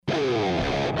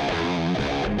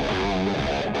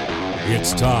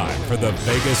It's time for the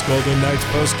Vegas Golden Knights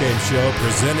postgame show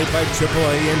presented by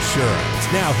AAA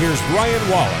Insurance. Now here's Ryan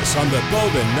Wallace on the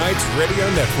Golden Knights Radio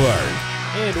Network.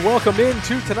 And welcome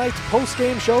into tonight's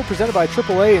postgame show presented by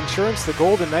AAA Insurance. The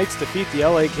Golden Knights defeat the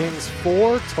LA Kings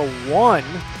 4-1.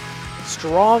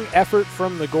 Strong effort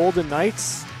from the Golden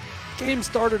Knights. Game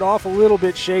started off a little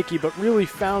bit shaky, but really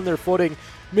found their footing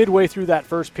midway through that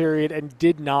first period and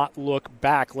did not look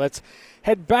back. Let's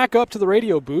head back up to the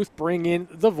radio booth, bring in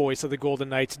the voice of the Golden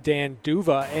Knights, Dan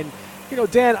D'Uva. And, you know,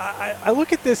 Dan, I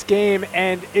look at this game,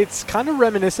 and it's kind of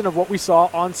reminiscent of what we saw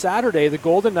on Saturday. The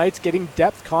Golden Knights getting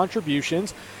depth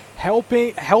contributions, help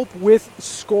with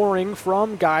scoring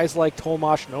from guys like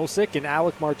Tomas Nosek, and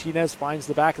Alec Martinez finds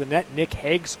the back of the net. Nick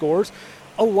Hague scores.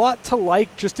 A lot to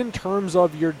like just in terms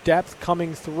of your depth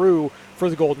coming through for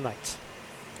the Golden Knights.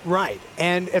 Right,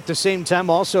 and at the same time,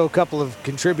 also a couple of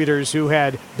contributors who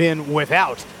had been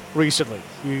without recently.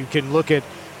 You can look at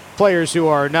players who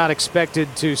are not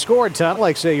expected to score a ton,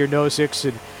 like, say, your Noseks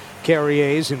and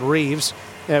Carriers and Reeves,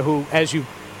 who, as you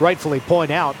rightfully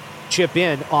point out, chip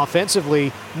in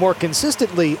offensively more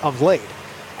consistently of late.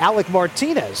 Alec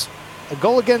Martinez, a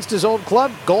goal against his old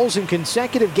club, goals in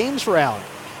consecutive games for Alec.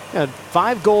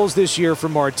 5 goals this year for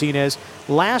Martinez.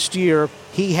 Last year,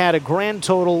 he had a grand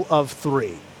total of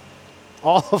 3.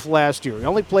 All of last year. He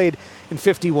only played in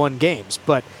 51 games,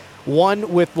 but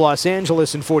 1 with Los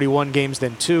Angeles in 41 games,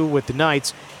 then 2 with the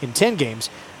Knights in 10 games,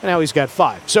 and now he's got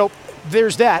 5. So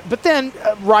there's that. But then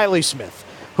Riley Smith,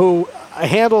 who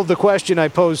handled the question I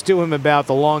posed to him about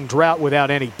the long drought without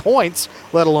any points,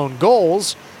 let alone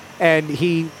goals, and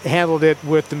he handled it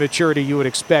with the maturity you would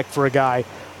expect for a guy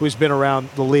who's been around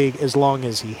the league as long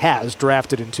as he has,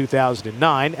 drafted in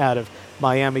 2009 out of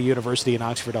Miami University in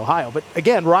Oxford, Ohio. But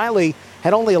again, Riley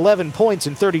had only 11 points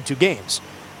in 32 games.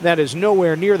 That is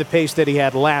nowhere near the pace that he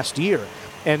had last year.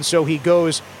 And so he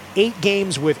goes 8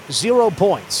 games with 0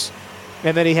 points,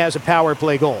 and then he has a power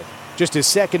play goal. Just his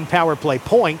second power play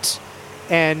point,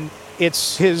 and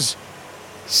it's his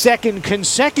second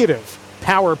consecutive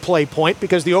power play point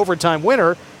because the overtime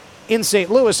winner in St.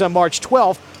 Louis on March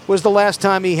 12th was the last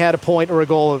time he had a point or a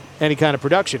goal of any kind of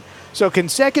production. So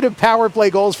consecutive power play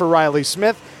goals for Riley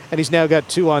Smith, and he's now got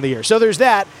 2 on the year. So there's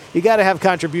that. You got to have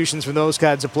contributions from those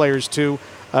kinds of players, too,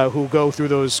 who go through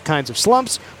those kinds of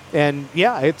slumps. And,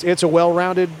 yeah, it's a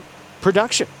well-rounded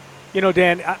production. You know,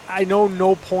 Dan, I know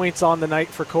no points on the night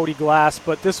for Cody Glass,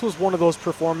 but this was one of those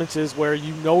performances where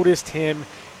you noticed him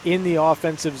in the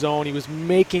offensive zone. He was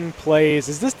making plays.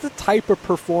 Is this the type of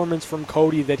performance from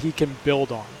Cody that he can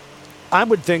build on? I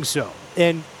would think so.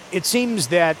 And it seems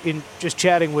that in just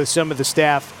chatting with some of the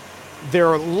staff,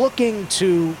 they're looking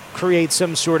to create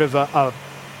some sort of a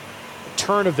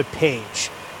turn of the page,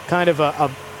 kind of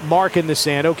a mark in the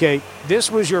sand. Okay,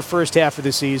 this was your first half of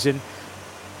the season.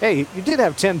 Hey, you did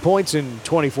have 10 points in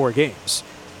 24 games,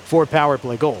 4 power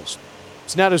play goals.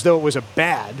 It's not as though it was a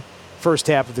bad first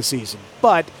half of the season,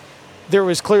 but there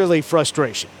was clearly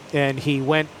frustration, and he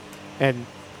went and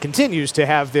continues to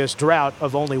have this drought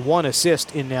of only 1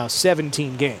 assist in now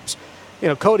 17 games. You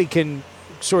know, Cody can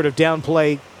sort of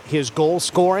downplay his goal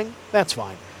scoring. That's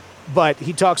fine. But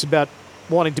he talks about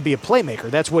wanting to be a playmaker.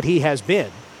 That's what he has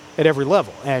been at every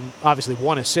level. And obviously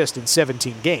 1 assist in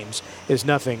 17 games is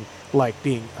nothing like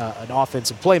being an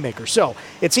offensive playmaker. So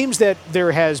it seems that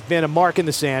there has been a mark in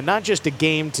the sand, not just a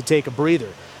game to take a breather,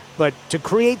 but to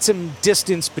create some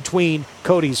distance between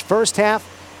Cody's first half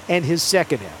and his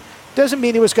second half. Doesn't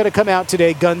mean he was going to come out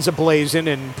today guns a-blazing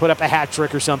and put up a hat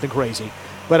trick or something crazy.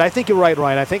 But I think you're right,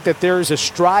 Ryan. I think that there's a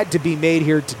stride to be made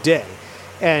here today.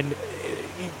 And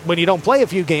when you don't play a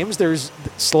few games, there's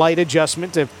slight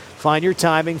adjustment to find your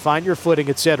timing, find your footing,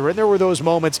 etc. And there were those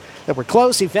moments that were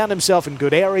close. He found himself in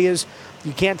good areas.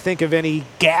 You can't think of any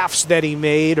gaffes that he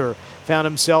made or found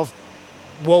himself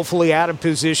woefully out of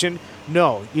position.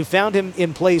 No, you found him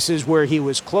in places where he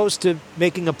was close to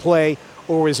making a play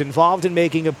or was involved in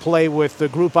making a play with the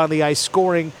group on the ice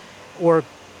scoring or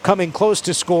coming close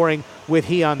to scoring with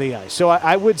he on the ice. So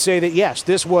I would say that, yes,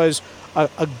 this was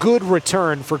a good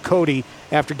return for Cody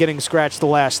after getting scratched the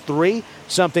last 3,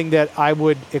 something that I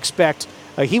would expect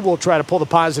he will try to pull the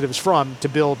positives from to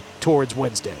build towards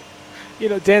Wednesday. You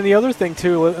know, Dan, the other thing,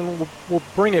 too, and we'll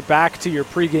bring it back to your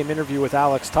pregame interview with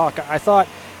Alex Tuch. I thought,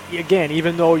 again,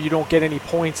 even though you don't get any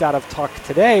points out of Tuch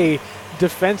today,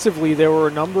 defensively there were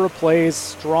a number of plays,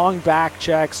 strong back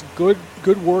checks, good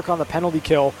work on the penalty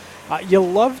kill. You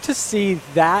love to see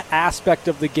that aspect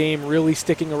of the game really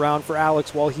sticking around for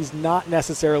Alex while he's not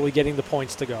necessarily getting the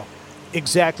points to go.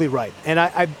 Exactly right. And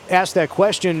I asked that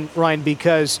question, Ryan,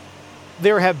 because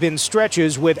there have been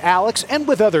stretches with Alex and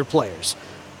with other players,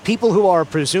 people who are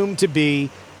presumed to be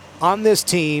on this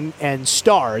team and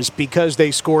stars because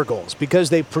they score goals, because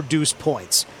they produce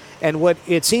points. And what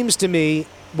it seems to me,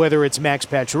 whether it's Max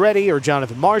Pacioretty or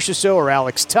Jonathan Marchessault or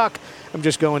Alex Tuch, I'm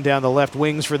just going down the left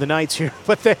wings for the Knights here,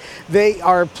 but they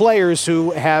are players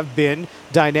who have been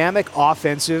dynamic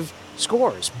offensive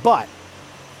scorers. But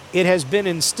it has been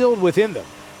instilled within them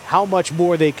how much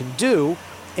more they can do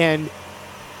and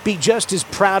be just as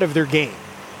proud of their game.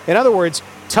 In other words,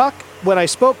 Tuch, when I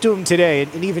spoke to him today,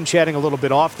 and even chatting a little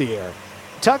bit off the air,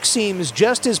 Tuch seems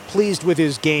just as pleased with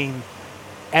his game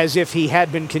as if he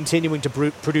had been continuing to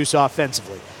produce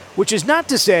offensively, which is not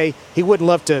to say he wouldn't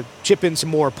love to chip in some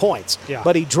more points,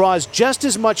 but he draws just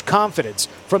as much confidence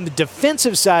from the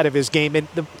defensive side of his game. And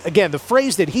again, the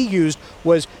phrase that he used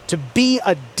was to be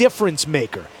a difference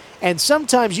maker. And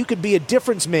sometimes you could be a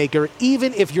difference maker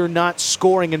even if you're not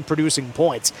scoring and producing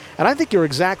points. And I think you're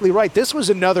exactly right. This was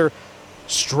another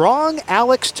strong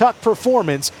Alex Tuch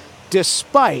performance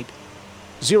despite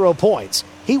 0 points.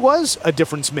 He was a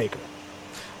difference maker.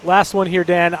 Last one here,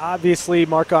 Dan. Obviously,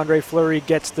 Marc-Andre Fleury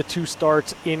gets the 2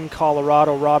 starts in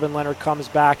Colorado. Robin Lehner comes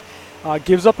back,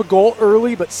 gives up a goal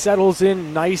early, but settles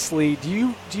in nicely.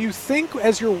 Do you think,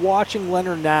 as you're watching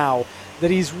Lehner now,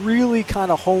 that he's really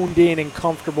kind of honed in and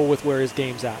comfortable with where his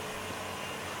game's at?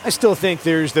 I still think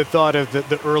there's the thought of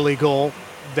the early goal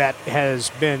that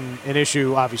has been an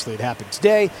issue. Obviously, it happened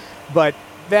today, but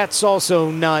that's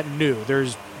also not new.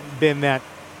 There's been that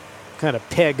kind of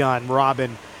peg on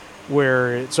Robin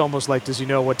where it's almost like, does he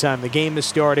know what time the game is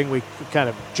starting? We kind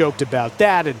of joked about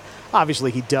that, and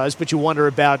obviously he does, but you wonder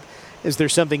about, is there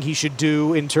something he should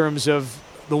do in terms of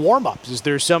the warm-ups? Is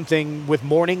there something with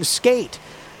morning skate?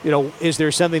 Is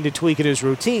there something to tweak in his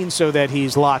routine so that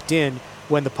he's locked in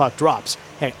when the puck drops?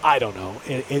 Hey, I don't know.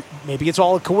 Maybe it's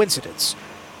all a coincidence.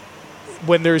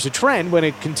 When there's a trend, when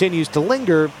it continues to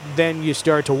linger, then you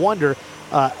start to wonder.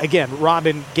 Again,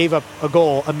 Robin gave up a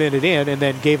goal a minute in and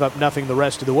then gave up nothing the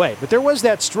rest of the way. But there was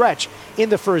that stretch in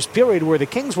the first period where the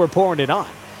Kings were pouring it on.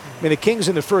 I mean, the Kings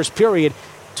in the first period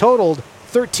totaled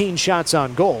 13 shots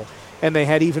on goal, and they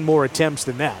had even more attempts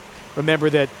than that. Remember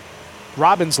that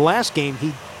Robin's last game,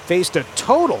 he faced a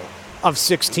total of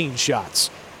 16 shots.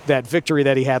 That victory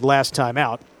that he had last time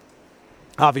out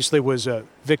obviously was a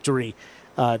victory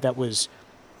that was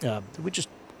we just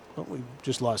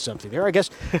lost something there. I guess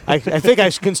I think I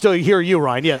can still hear you,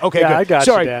 Ryan. Yeah, okay, yeah, good. I got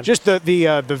Sorry, you, Dan. just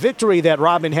the victory that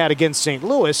Robin had against St.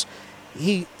 Louis,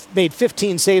 he made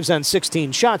 15 saves on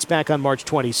 16 shots back on March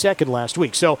 22nd last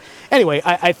week. So anyway,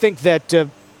 I think that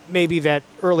maybe that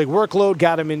early workload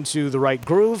got him into the right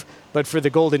groove, but for the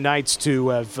Golden Knights to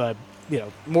have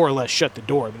more or less shut the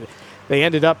door. I mean, they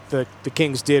ended up, the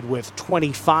Kings did, with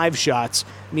 25 shots,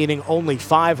 meaning only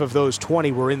 5 of those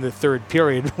 20 were in the third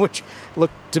period, which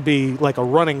looked to be like a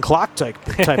running clock type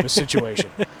of situation.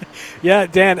 Yeah,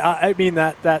 Dan, I mean,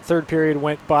 that third period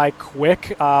went by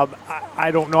quick.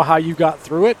 I don't know how you got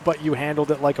through it, but you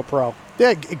handled it like a pro.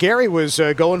 Yeah, Gary was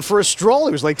going for a stroll.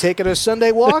 He was like taking a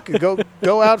Sunday walk and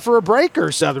go out for a break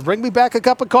or something. Bring me back a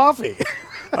cup of coffee.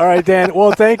 All right, Dan.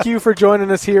 Well, thank you for joining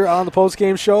us here on the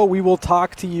postgame show. We will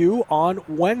talk to you on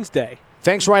Wednesday.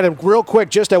 Thanks, Ryan. Real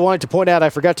quick, I wanted to point out, I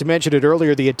forgot to mention it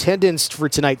earlier, the attendance for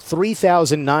tonight,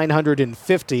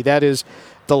 3,950. That is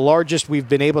the largest we've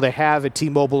been able to have at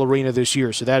T-Mobile Arena this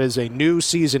year. So that is a new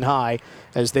season high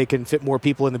as they can fit more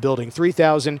people in the building.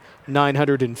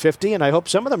 3,950, and I hope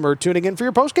some of them are tuning in for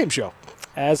your postgame show.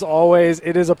 As always,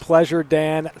 it is a pleasure,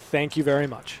 Dan. Thank you very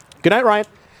much. Good night, Ryan.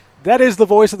 That is the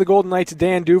voice of the Golden Knights,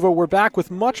 Dan D'Uva. We're back with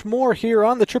much more here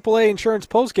on the AAA Insurance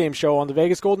Postgame Show on the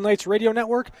Vegas Golden Knights Radio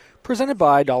Network, presented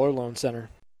by Dollar Loan Center.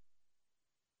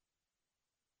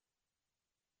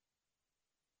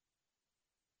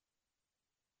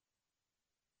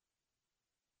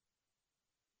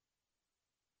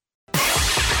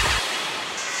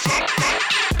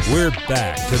 We're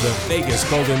back to the Vegas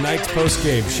Golden Knights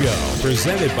postgame show,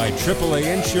 presented by AAA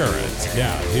Insurance.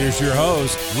 Now, here's your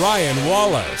host, Ryan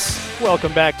Wallace.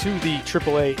 Welcome back to the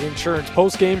AAA Insurance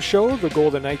postgame show. The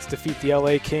Golden Knights defeat the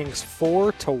LA Kings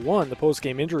 4-1. The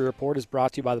postgame injury report is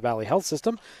brought to you by the Valley Health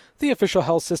System, the official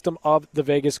health system of the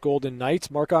Vegas Golden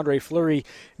Knights. Marc-Andre Fleury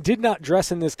did not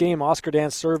dress in this game. Oscar Dan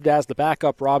served as the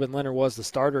backup. Robin Lehner was the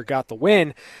starter, got the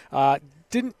win.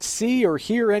 Didn't see or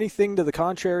hear anything to the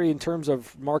contrary in terms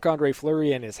of Marc-Andre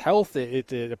Fleury and his health.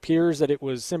 It appears that it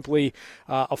was simply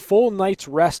a full night's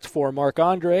rest for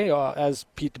Marc-Andre. As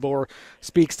Pete DeBoer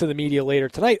speaks to the media later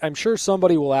tonight, I'm sure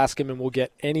somebody will ask him and we'll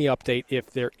get any update if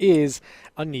there is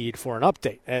a need for an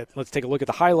update. Let's take a look at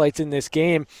the highlights in this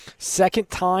game. Second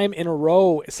time in a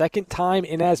row, second time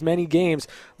in as many games,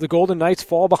 the Golden Knights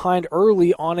fall behind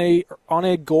early on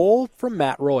a goal from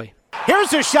Matt Roy.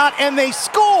 Here's a shot, and they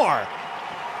score.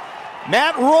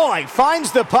 Matt Roy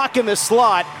finds the puck in the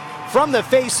slot from the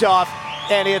faceoff,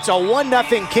 and it's a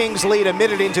 1-0 Kings lead a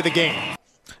minute into the game.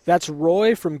 That's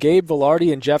Roy from Gabe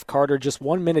Velarde and Jeff Carter just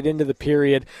 1 minute into the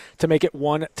period to make it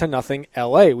 1-0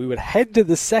 LA. We would head to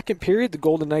the second period, the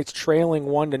Golden Knights trailing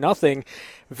 1-0.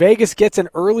 Vegas gets an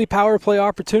early power play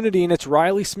opportunity, and it's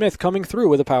Riley Smith coming through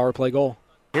with a power play goal.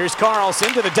 Here's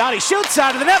Carlson to the dot. He shoots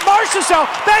side of the net. Marchessault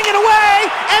banging away,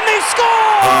 and they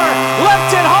score!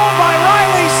 Lifted home by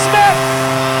Riley Smith.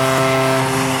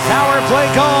 Power play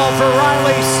goal for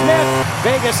Riley Smith.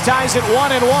 Vegas ties it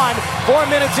 1-1, 4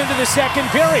 minutes into the second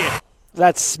period.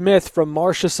 That's Smith from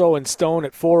Marchessault and Stone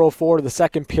at 4:04 to the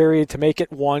second period to make it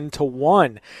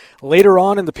 1-1. Later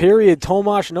on in the period,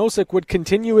 Tomas Nosek would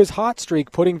continue his hot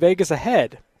streak, putting Vegas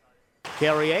ahead.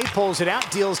 Carrier pulls it out,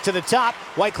 deals to the top.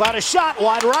 Whitecloud a shot,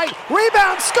 wide right.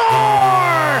 Rebound,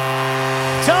 score!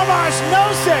 Tomas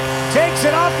Nosek takes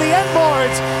it off the end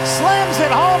boards, slams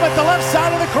it home at the left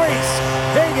side of the crease.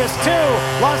 Vegas 2,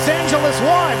 Los Angeles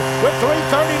 1 with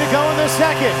 3:30 to go in the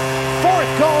second. Fourth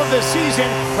goal of the season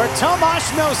for Tomas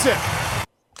Nosek.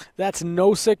 That's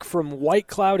Nosek from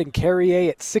Whitecloud and Carrier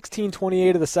at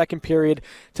 16:28 of the second period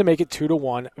to make it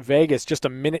 2-1 Vegas. Just a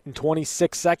minute and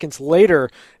 26 seconds later,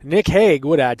 Nick Hague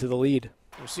would add to the lead.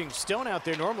 We're seeing Stone out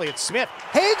there. Normally it's Smith.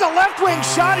 Hague, a left wing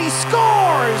shot. He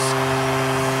scores!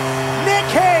 Nick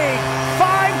Hague,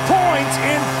 5 points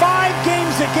in 5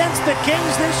 games against the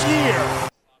Kings this year.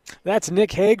 That's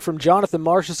Nick Hague from Jonathan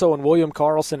Marchessault and William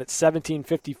Karlsson at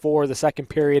 17:54 the second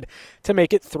period to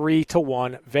make it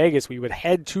 3-1 Vegas. We would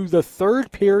head to the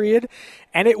third period,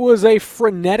 and it was a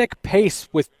frenetic pace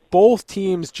with both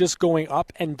teams just going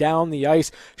up and down the ice.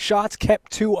 Shots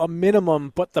kept to a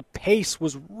minimum, but the pace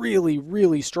was really,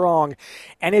 really strong.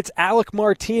 And it's Alec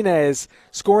Martinez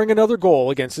scoring another goal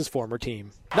against his former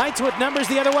team. Knights with numbers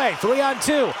the other way.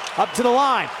 3-on-2. Up to the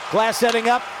line. Glass setting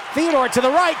up. Theodore to the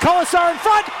right. Colasar in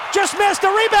front. Just missed a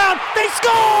rebound. They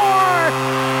score!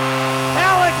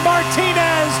 Alec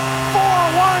Martinez,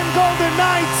 4-1 Golden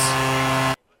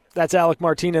Knights. That's Alec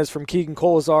Martinez from Keegan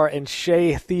Colasar and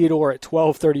Shea Theodore at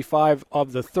 12:35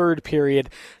 of the third period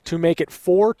to make it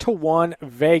 4-1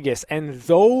 Vegas. And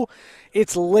though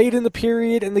it's late in the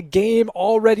period and the game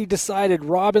already decided,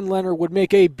 Robin Lehner would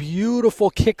make a beautiful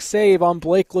kick save on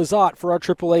Blake Lizotte for our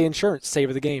AAA Insurance save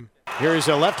of the game. Here's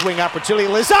a left wing opportunity.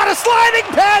 Lizotte, a sliding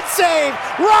pad save.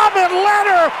 Robin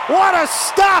Lehner, what a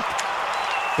stop.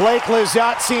 Blake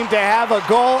Lizotte seemed to have a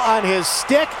goal on his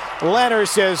stick. Lehner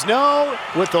says no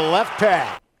with the left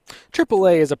pad.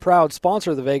 AAA is a proud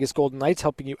sponsor of the Vegas Golden Knights,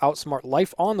 helping you outsmart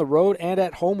life on the road and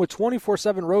at home with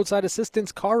 24/7 roadside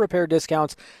assistance, car repair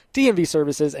discounts, DMV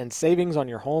services, and savings on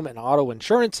your home and auto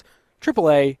insurance.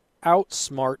 AAA,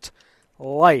 outsmart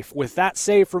life. With that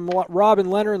save from Robin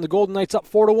Lehner and the Golden Knights up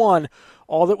 4-1,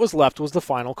 all that was left was the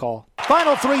final call.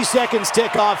 Final 3 seconds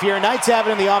tick off here. Knights have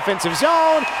it in the offensive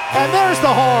zone, and there's the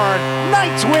horn.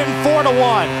 Knights win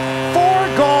 4-1.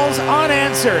 4 goals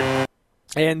unanswered.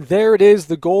 And there it is.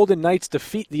 The Golden Knights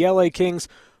defeat the LA Kings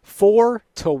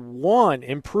 4-1,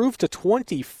 improved to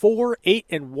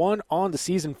 24-8-1 on the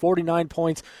season, 49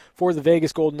 points for the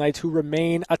Vegas Golden Knights, who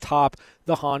remain atop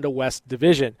the Honda West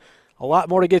Division. A lot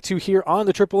more to get to here on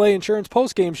the AAA Insurance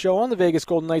postgame show on the Vegas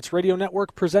Golden Knights radio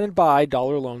network, presented by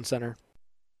Dollar Loan Center.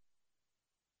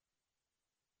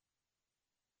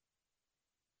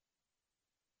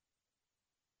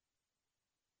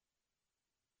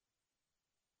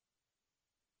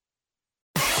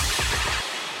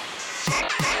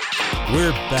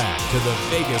 We're back to the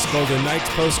Vegas Golden Knights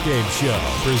postgame show,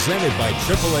 presented by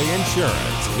AAA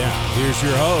Insurance. Now, here's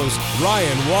your host,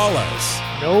 Ryan Wallace.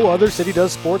 No other city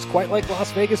does sports quite like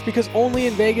Las Vegas, because only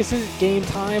in Vegas is game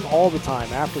time all the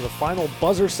time. After the final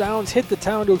buzzer sounds, hit the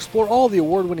town to explore all the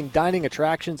award-winning dining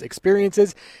attractions,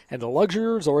 experiences, and the luxury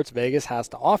resorts Vegas has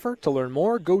to offer. To learn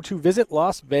more, go to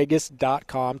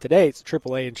visitlasvegas.com today. It's the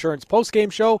AAA Insurance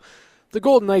postgame show. The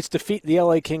Golden Knights defeat the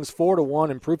LA Kings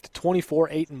 4-1, improved to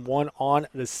 24-8-1 on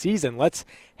the season. Let's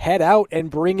head out and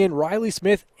bring in Riley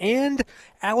Smith and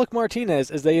Alec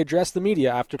Martinez as they address the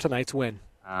media after tonight's win.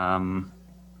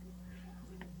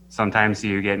 Sometimes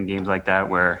you get in games like that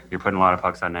where you're putting a lot of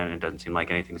pucks on net and it doesn't seem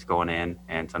like anything's going in,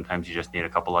 and sometimes you just need a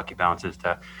couple lucky bounces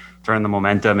to turn the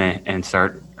momentum and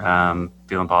start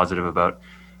feeling positive about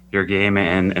your game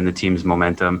and the team's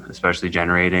momentum, especially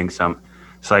generating some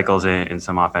cycles in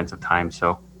some offensive time.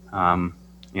 So,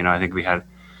 I think we had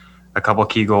a couple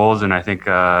key goals, and I think,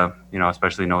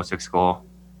 especially Nosek's goal,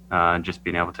 just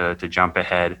being able to jump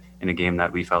ahead in a game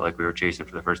that we felt like we were chasing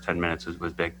for the first 10 minutes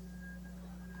was big.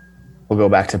 We'll go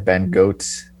back to Ben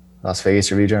Goetz, Las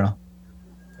Vegas Review-Journal.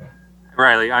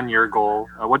 Riley, on your goal,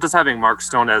 what does having Mark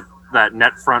Stone at that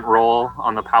net front role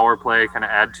on the power play kind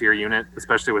of add to your unit,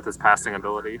 especially with his passing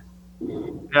ability?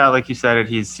 Yeah, like you said,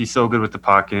 he's so good with the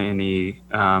puck, and he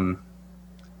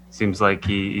seems like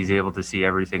he's able to see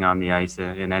everything on the ice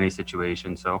in any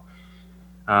situation. So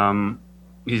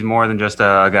he's more than just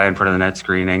a guy in front of the net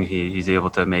screening. He's able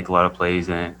to make a lot of plays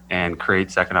and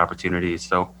create second opportunities.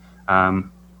 So,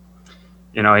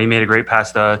 he made a great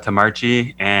pass to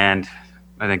Marchie, and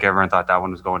I think everyone thought that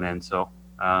one was going in. So,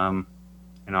 I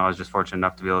was just fortunate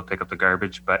enough to be able to pick up the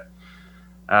garbage. But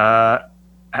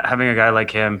having a guy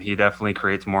like him, he definitely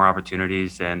creates more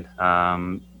opportunities and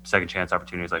second chance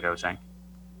opportunities, like I was saying.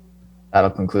 That'll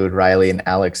conclude Riley and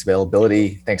Alex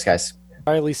availability. Thanks, guys.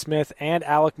 Riley Smith and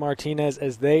Alec Martinez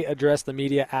as they address the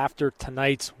media after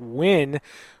tonight's win.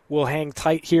 We'll hang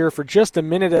tight here for just a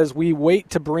minute as we wait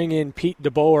to bring in Pete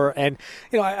DeBoer. And,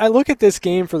 I look at this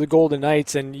game for the Golden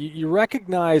Knights, and you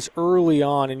recognize early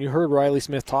on, and you heard Riley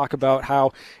Smith talk about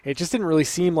how it just didn't really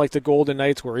seem like the Golden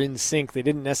Knights were in sync. They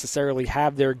didn't necessarily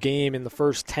have their game in the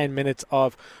first 10 minutes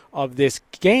of this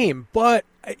game. But,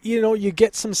 you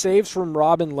get some saves from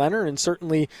Robin Lehner, and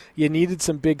certainly you needed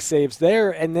some big saves there,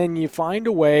 and then you find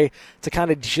a way to kind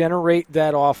of generate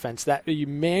that offense, that you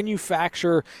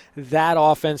manufacture that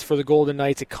offense for the Golden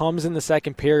Knights. It comes in the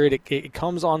second period. It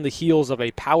comes on the heels of a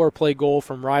power play goal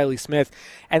from Riley Smith,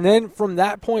 and then from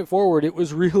that point forward, it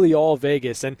was really all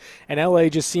Vegas, and LA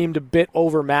just seemed a bit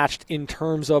overmatched in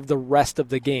terms of the rest of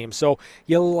the game. So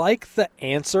you like the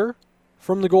answer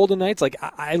from the Golden Knights? Like,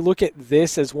 I look at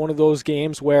this as one of those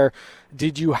games where,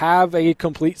 did you have a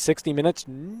complete 60 minutes?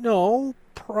 No,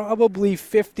 probably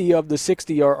 50 of the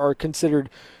 60 are considered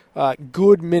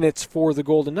good minutes for the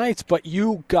Golden Knights, but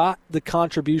you got the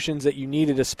contributions that you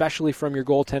needed, especially from your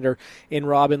goaltender in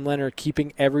Robin Lehner,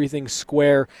 keeping everything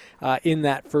square in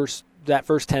that first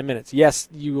 10 minutes. Yes,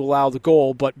 you allow the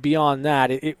goal, but beyond that,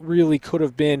 it really could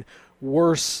have been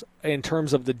worse in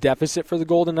terms of the deficit for the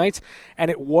Golden Knights, and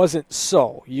it wasn't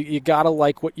so. You got to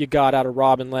like what you got out of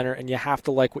Robin Lehner, and you have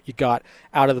to like what you got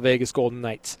out of the Vegas Golden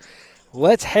Knights.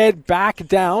 Let's head back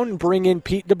down and bring in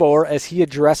Pete DeBoer as he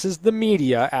addresses the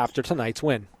media after tonight's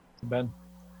win. Ben.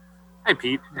 Hey,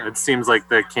 Pete. It seems like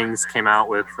the Kings came out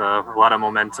with a lot of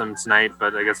momentum tonight,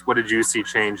 but I guess what did you see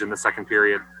change in the second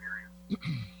period?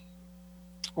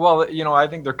 Well, I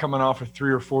think they're coming off a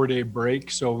 3 or 4 day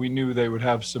break, so we knew they would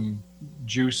have some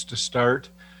juice to start.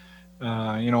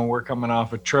 We're coming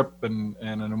off a trip and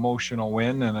an emotional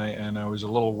win, and I was a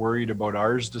little worried about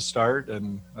ours to start,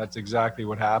 and that's exactly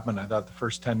what happened. I thought the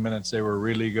first 10 minutes they were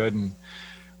really good, and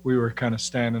we were kind of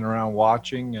standing around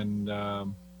watching, and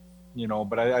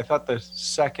but I thought the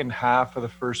second half of the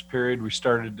first period we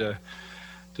started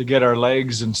to get our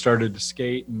legs and started to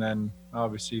skate, and then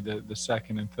obviously the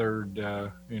second and third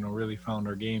really found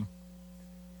our game.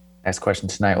 Next question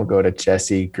tonight will go to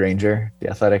Jesse Granger, The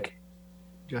Athletic.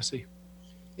 Jesse.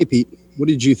 Hey, Pete. What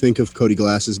did you think of Cody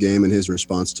Glass's game and his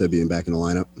response to being back in the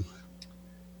lineup?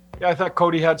 Yeah, I thought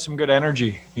Cody had some good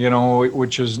energy,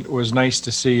 which was nice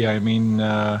to see. I mean,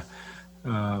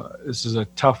 this is a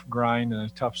tough grind and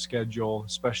a tough schedule,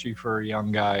 especially for a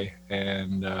young guy.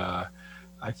 And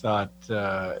I thought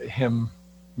him,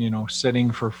 sitting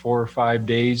for 4 or 5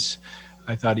 days,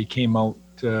 I thought he came out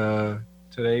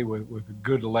today with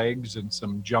good legs and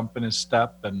some jump in his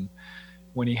step. And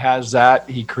when he has that,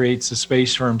 he creates a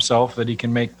space for himself that he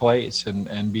can make plays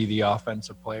and be the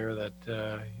offensive player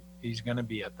that he's going to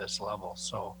be at this level.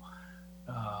 So,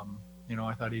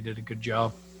 I thought he did a good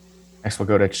job. Next, we'll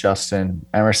go to Justin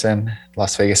Emerson,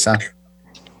 Las Vegas Sun.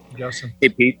 Justin. Hey,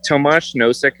 Pete. Tomas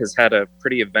Nosek has had a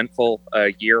pretty eventful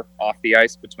year off the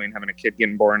ice between having a kid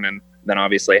getting born and then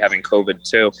obviously having COVID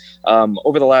too.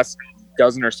 Over the last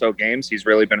dozen or so games, he's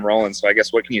really been rolling. So I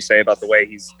guess what can you say about the way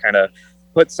he's kind of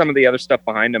put some of the other stuff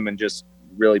behind him and just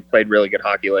really played really good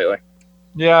hockey lately?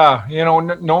 Yeah,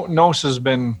 Nos has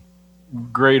been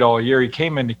great all year. He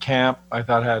came into camp, I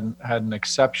thought had an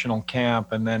exceptional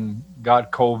camp, and then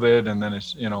got COVID, and then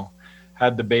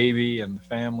had the baby, and the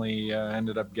family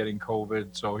ended up getting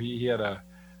COVID. So he had a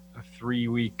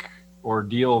 3-week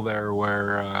ordeal there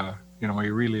where he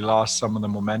really lost some of the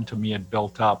momentum he had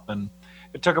built up, and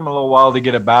it took him a little while to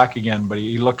get it back again. But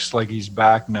he looks like he's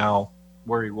back now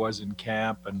where he was in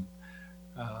camp, and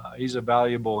he's a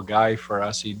valuable guy for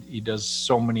us. He does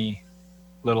so many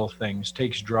little things,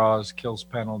 takes draws, kills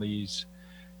penalties,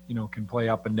 can play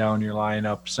up and down your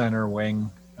lineup, center,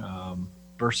 wing,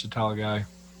 versatile guy.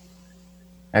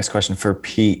 Next question for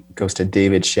Pete goes to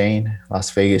David Shane,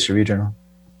 Las Vegas Review-Journal.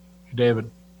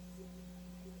 David.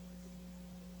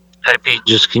 Hi, Pete.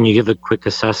 Just can you give a quick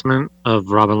assessment of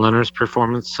Robin Lehner's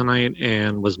performance tonight?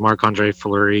 And was Marc-Andre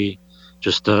Fleury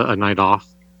just a night off?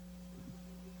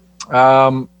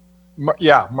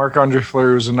 Marc-Andre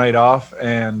Fleury was a night off,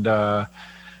 and I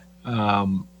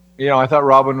thought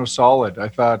Robin was solid. I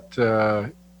thought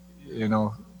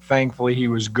thankfully he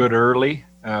was good early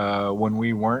when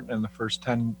we weren't in the first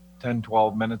 10,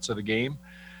 12 minutes of the game.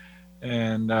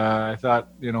 And I thought,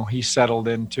 he settled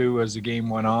in too as the game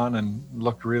went on and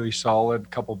looked really solid. A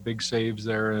couple big saves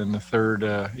there in the third.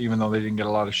 Even though they didn't get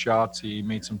a lot of shots, he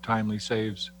made some timely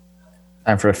saves.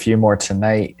 Time for a few more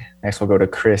tonight. Next, we'll go to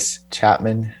Chris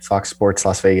Chapman, Fox Sports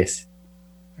Las Vegas.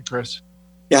 Hi, Chris.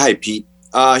 Yeah, hi, Pete.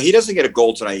 He doesn't get a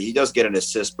goal tonight. He does get an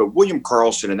assist, but William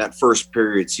Karlsson in that first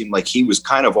period seemed like he was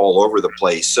kind of all over the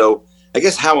place. So I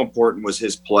guess how important was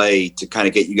his play to kind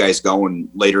of get you guys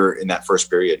going later in that first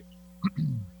period?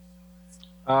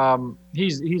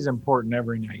 He's important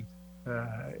every night.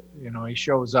 He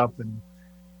shows up, and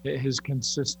his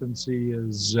consistency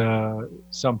is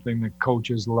something that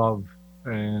coaches love.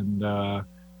 And,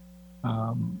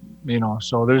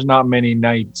 so there's not many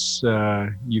nights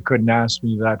you couldn't ask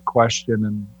me that question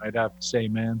and I'd have the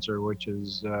same answer, which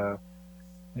is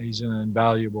he's an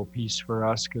invaluable piece for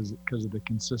us because of the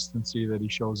consistency that he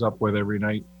shows up with every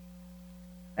night.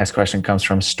 Next question comes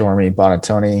from Stormy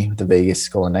Bonatoni with the Vegas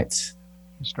Golden Knights.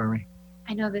 Stormy.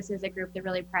 I know this is a group that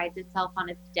really prides itself on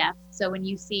its depth. So when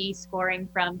you see scoring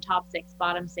from top 6,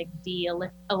 bottom 6, D,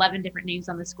 11 different names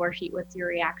on the score sheet, what's your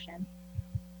reaction?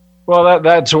 Well,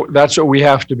 that's what we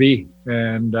have to be.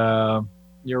 And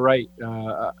you're right.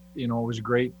 It was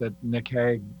great that Nick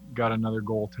Hague got another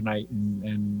goal tonight.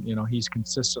 And he's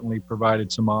consistently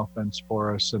provided some offense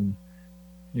for us. And,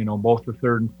 both the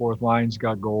third and fourth lines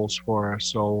got goals for us.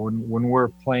 So when we're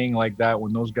playing like that,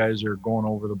 when those guys are going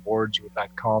over the boards with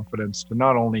that confidence to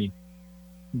not only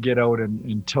get out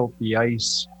and tilt the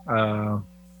ice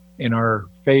in our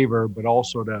favor, but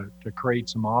also to create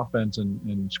some offense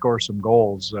and score some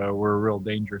goals, we're a real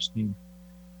dangerous team.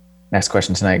 Next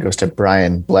question tonight goes to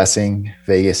Brian Blessing,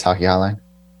 Vegas Hockey Hotline.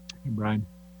 Hey, Brian.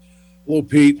 Hello,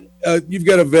 Pete. You've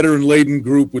got a veteran-laden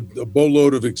group with a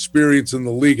boatload of experience in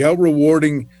the league. How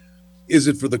rewarding is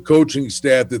it for the coaching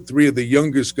staff that 3 of the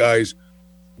youngest guys,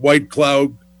 White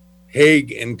Cloud,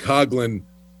 Hague, and Coghlan,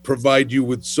 provide you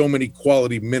with so many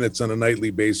quality minutes on a nightly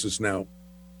basis now?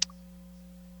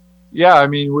 Yeah,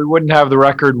 we wouldn't have the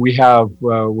record we have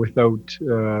without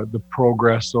the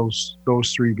progress those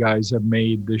 3 guys have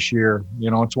made this year.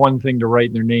 It's one thing to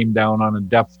write their name down on a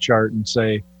depth chart and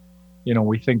say,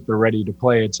 we think they're ready to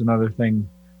play. It's another thing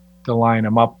to line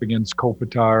them up against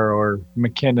Kopitar or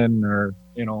McKinnon or,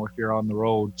 if you're on the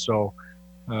road. So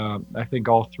I think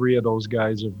all 3 of those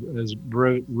guys has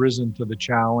risen to the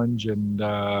challenge. And,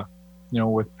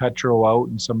 with Petro out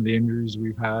and some of the injuries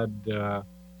we've had,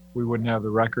 we wouldn't have the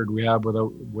record we have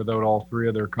without all 3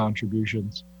 of their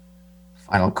contributions.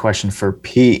 Final question for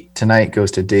Pete tonight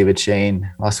goes to David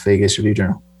Shane, Las Vegas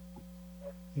Review-Journal.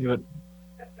 David.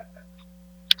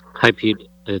 Hi, Pete.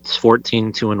 It's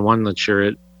 14-2-1 that you're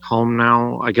at home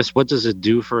now. I guess what does it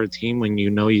do for a team when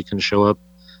you know you can show up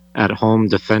at home,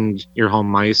 defend your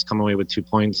home ice, come away with 2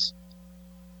 points?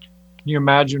 Can you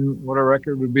imagine what our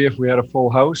record would be if we had a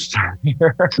full house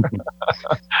here?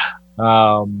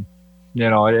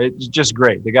 It's just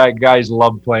great. The guys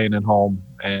love playing at home,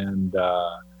 and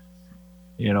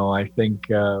I think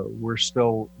we're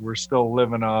still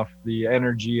living off the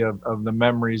energy of the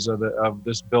memories of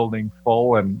this building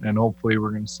full, and hopefully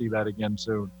we're going to see that again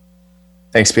soon.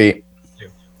 Thanks, Pete. Thank you.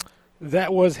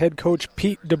 That was head coach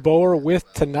Pete DeBoer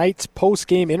with tonight's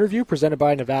post-game interview presented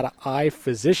by Nevada Eye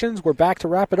Physicians. We're back to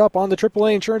wrap it up on the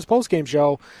AAA Insurance post-game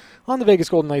show on the Vegas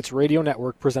Golden Knights radio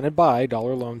network presented by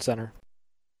Dollar Loan Center.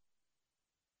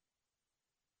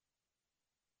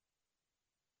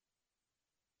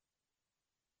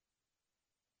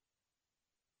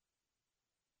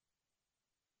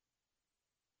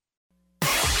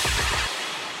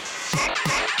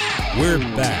 We're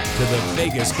back to the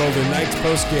Vegas Golden Knights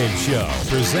postgame show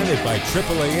presented by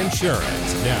AAA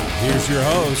Insurance. Now, here's your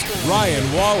host,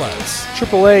 Ryan Wallace.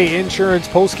 AAA Insurance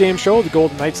postgame show. The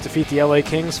Golden Knights defeat the LA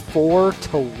Kings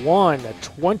 4-1,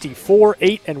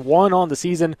 24-8-1 on the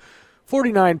season.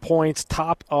 49 points,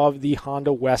 top of the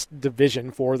Honda West division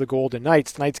for the Golden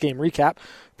Knights. Tonight's game recap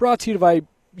brought to you by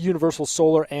Universal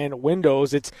Solar and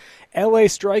Windows. It's LA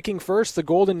striking first. The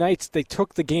Golden Knights, they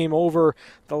took the game over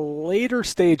the later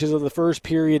stages of the first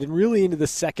period and really into the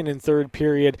second and third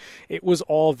period. It was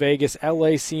all Vegas.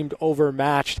 LA seemed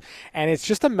overmatched, and it's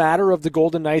just a matter of the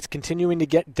Golden Knights continuing to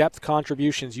get depth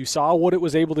contributions. You saw what it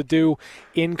was able to do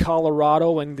in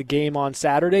Colorado in the game on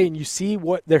Saturday, and you see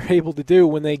what they're able to do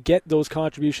when they get those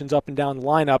contributions up and down the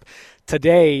lineup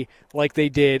today like they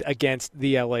did against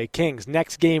the LA Kings.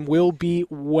 Next game will be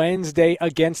Wednesday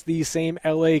against these same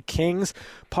LA Kings.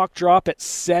 Puck drop at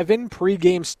 7.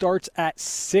 Pre-game starts at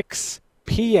 6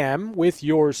 p.m. with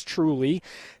yours truly.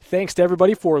 Thanks to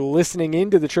everybody for listening in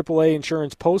to the AAA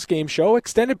Insurance postgame show.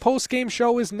 Extended postgame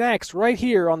show is next right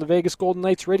here on the Vegas Golden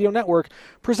Knights Radio Network,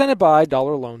 presented by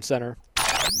Dollar Loan Center.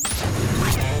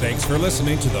 Thanks for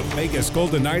listening to the Vegas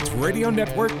Golden Knights Radio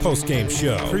Network postgame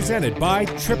show, presented by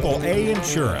AAA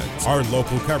Insurance. Our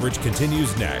local coverage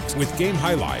continues next with game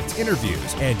highlights,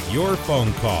 interviews, and your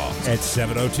phone calls at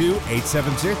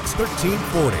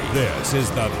 702-876-1340. This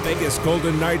is the Vegas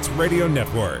Golden Knights Radio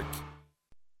Network.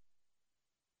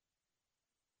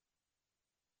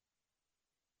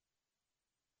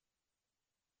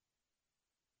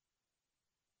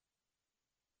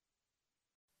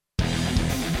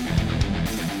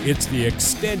 It's the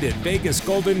extended Vegas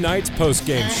Golden Knights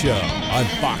postgame show on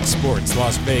Fox Sports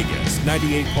Las Vegas,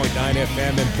 98.9 FM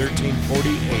and 1340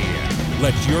 AM.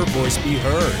 Let your voice be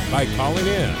heard by calling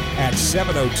in at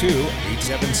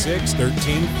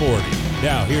 702-876-1340.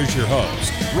 Now here's your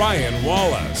host, Ryan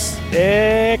Wallace.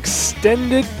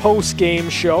 Extended postgame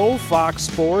show, Fox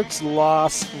Sports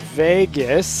Las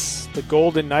Vegas. The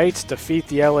Golden Knights defeat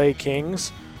the LA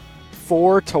Kings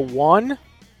 4-1.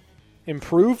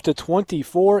 Improved to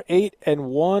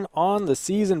 24-8-1 on the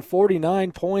season,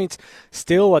 49 points,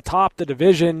 still atop the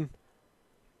division.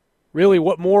 Really,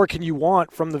 what more can you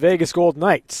want from the Vegas Golden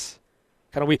Knights?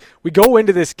 We go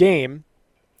into this game,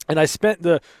 and I spent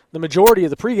the majority of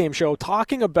the pregame show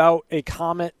talking about a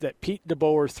comment that Pete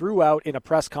DeBoer threw out in a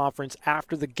press conference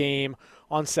after the game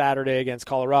on Saturday against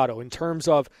Colorado in terms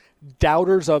of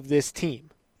doubters of this team.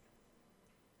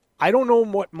 I don't know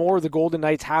what more the Golden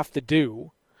Knights have to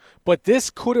do, but this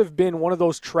could have been one of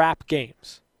those trap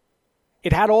games.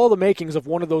 It had all the makings of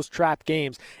one of those trap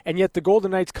games, and yet the Golden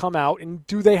Knights come out, and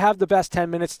do they have the best 10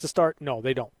 minutes to start? No,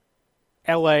 they don't.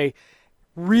 LA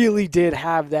really did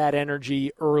have that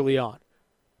energy early on.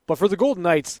 But for the Golden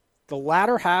Knights, the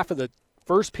latter half of the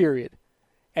first period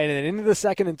and then into the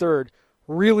second and third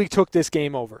really took this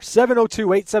game over.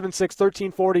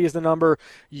 702-876-1340 is the number.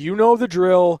 You know the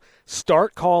drill.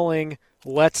 Start calling.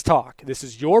 Let's talk. This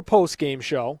is your post-game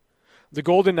show. The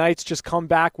Golden Knights just come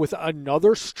back with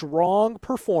another strong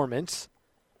performance,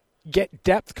 get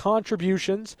depth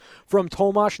contributions from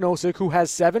Tomas Nosek, who has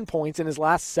 7 points in his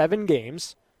last 7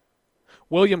 games.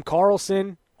 William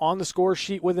Karlsson on the score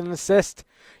sheet with an assist.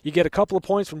 You get a couple of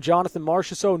points from Jonathan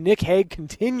Marchessault. Nick Hague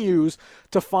continues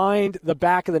to find the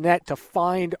back of the net, to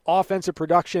find offensive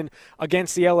production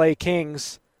against the LA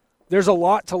Kings. There's a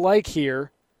lot to like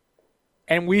here,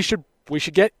 and we should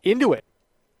get into it.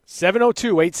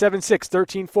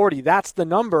 702-876-1340. That's the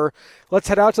number. Let's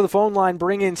head out to the phone line,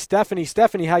 bring in Stephanie.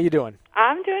 Stephanie, how you doing?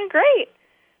 I'm doing great.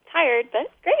 Tired, but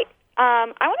great.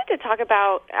 I wanted to talk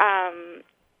about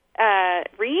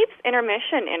Reeves'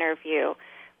 intermission interview,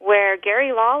 where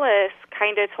Gary Lawless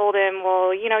kind of told him,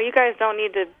 well, you guys don't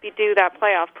need to do that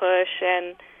playoff push,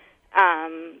 and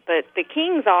but the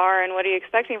Kings are, and what are you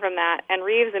expecting from that? And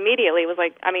Reeves immediately was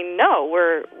like, no,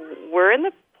 we're in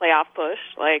the playoff push.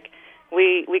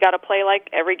 We got to play like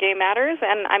every game matters.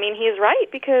 And, he's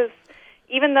right, because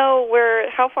even though we're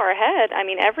how far ahead,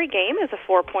 every game is a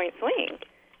 4-point swing.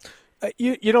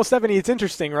 Stephanie, it's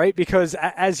interesting, right? Because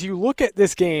as you look at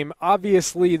this game,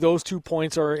 obviously those 2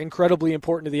 points are incredibly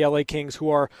important to the LA Kings, who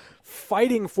are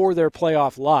fighting for their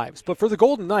playoff lives. But for the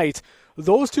Golden Knights,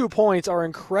 those 2 points are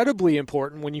incredibly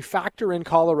important when you factor in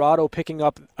Colorado picking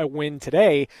up a win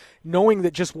today, knowing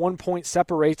that just 1 point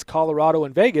separates Colorado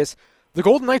and Vegas. The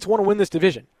Golden Knights want to win this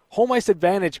division. Home ice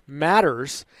advantage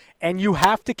matters, and you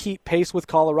have to keep pace with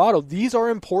Colorado. These are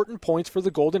important points for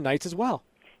the Golden Knights as well.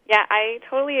 Yeah, I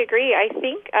totally agree. I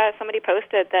think somebody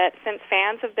posted that since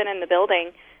fans have been in the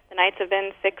building, the Knights have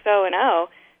been 6-0-0.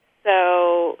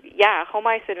 So, yeah, home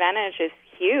ice advantage is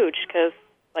huge because,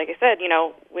 like I said, we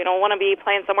don't want to be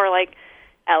playing somewhere like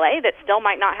LA that still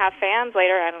might not have fans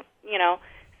later.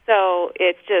 So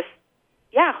it's just,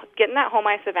 getting that home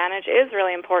ice advantage is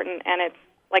really important, and it's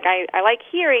like I like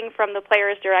hearing from the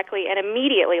players directly and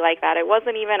immediately like that. It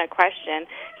wasn't even a question.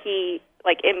 He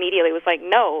immediately was like,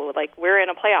 no, we're in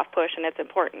a playoff push and it's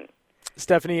important.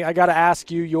 Stephanie, I got to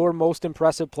ask you, your most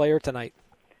impressive player tonight.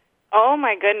 Oh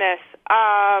my goodness.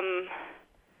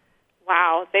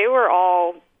 Wow, they were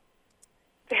all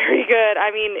very good.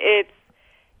 I mean,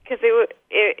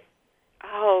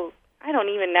 I don't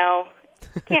even know.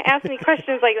 Can't ask me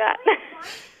questions like that.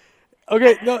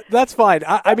 Okay, no, that's fine.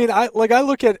 I mean, I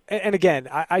look at, and again,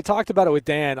 I talked about it with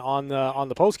Dan on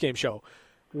the post-game show.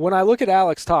 When I look at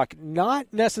Alex Tuch, not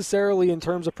necessarily in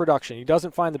terms of production, he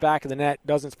doesn't find the back of the net,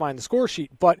 doesn't find the score sheet,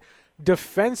 but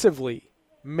defensively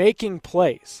making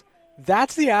plays.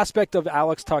 That's the aspect of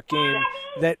Alex Tuch game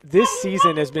that this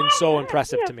season has been so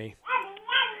impressive to me.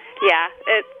 Yeah,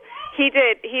 he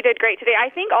did great today. I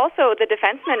think also the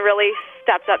defensemen really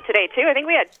stepped up today too. I think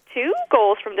we had 2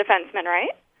 goals from defensemen, right?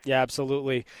 Yeah,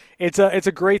 absolutely. It's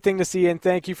a great thing to see, and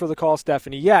thank you for the call,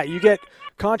 Stephanie. Yeah, you get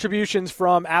contributions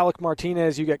from Alec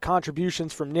Martinez. You get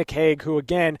contributions from Nick Hague, who,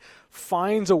 again,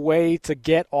 finds a way to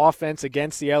get offense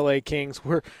against the LA Kings.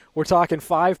 We're talking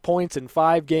 5 points in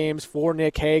 5 games for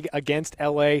Nick Hague against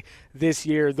LA this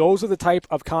year. Those are the type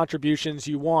of contributions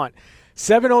you want.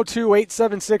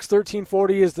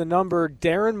 702-876-1340 is the number.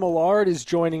 Darren Millard is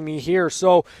joining me here.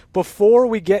 So before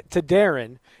we get to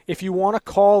Darren, if you want to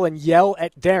call and yell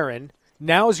at Darren,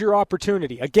 now's your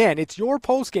opportunity. Again, it's your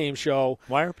post-game show.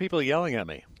 Why are people yelling at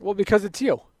me? Well, because it's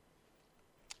you.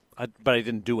 But I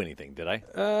didn't do anything, did I?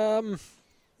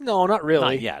 No, not really.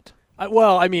 Not yet.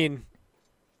 Well, I mean,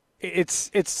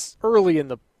 it's early in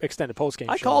the extended post-game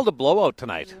show. I called a blowout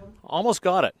tonight. Almost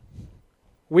got it.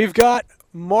 We've got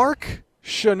Mark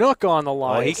Chinook on the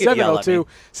line. Oh, he could yell at me.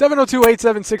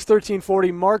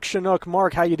 702-876-1340. Mark Chinook.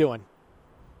 Mark, how you doing?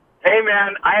 Hey,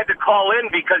 man, I had to call in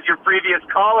because your previous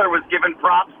caller was giving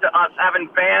props to us having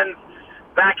fans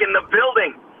back in the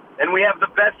building. And we have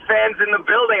the best fans in the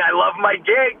building. I love my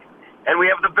gig. And we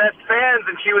have the best fans,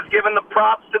 and she was giving the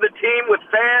props to the team with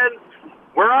fans.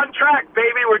 We're on track,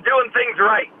 baby. We're doing things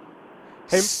right.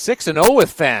 Hey, 6-0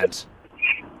 with fans.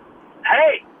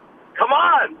 Hey, come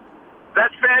on.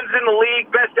 Best fans in the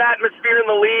league, best atmosphere in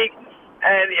the league.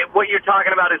 And what you're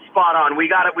talking about is spot on. We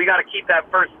got to keep that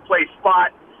first place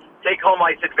spot. Take home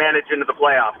ice advantage into the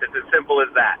playoffs. It's as simple as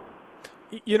that.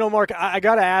 You know, Mark, I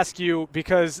got to ask you,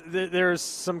 because there's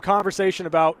some conversation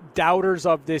about doubters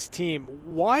of this team.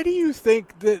 Why do you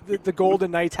think the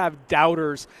Golden Knights have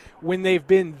doubters when they've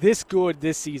been this good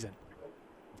this season?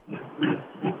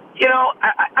 You know,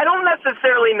 I don't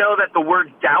necessarily know that the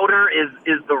word doubter is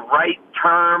the right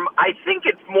term. I think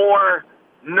it's more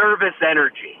nervous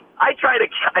energy. I try to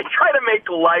make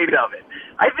light of it.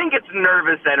 I think it's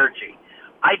nervous energy.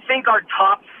 I think our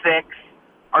top 6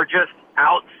 are just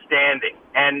outstanding,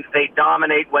 and they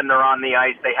dominate when they're on the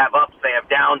ice. They have ups, they have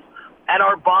downs. And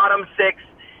our bottom 6,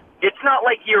 it's not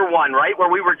like year 1, right, where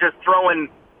we were just throwing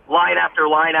line after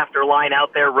line after line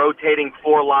out there, rotating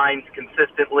 4 lines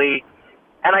consistently.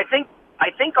 And I think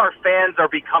our fans are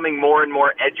becoming more and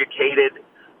more educated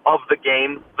of the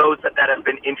game, those that have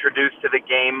been introduced to the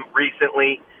game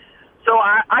recently. So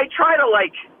I try to,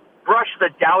 brush the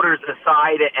doubters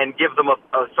aside and give them a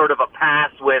sort of a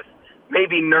pass with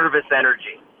maybe nervous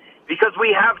energy, because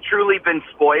we have truly been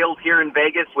spoiled here in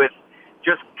Vegas with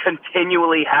just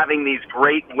continually having these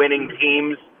great winning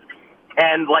teams.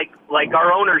 And like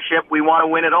our ownership, we want to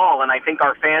win it all, and I think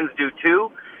our fans do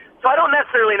too. So I don't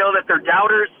necessarily know that they're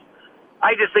doubters.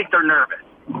 I just think they're nervous,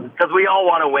 because we all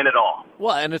want to win it all.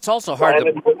 Well, and it's also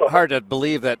hard to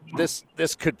believe that this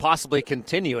could possibly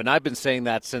continue, and I've been saying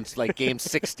that since game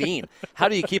 16. How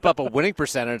do you keep up a winning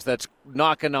percentage that's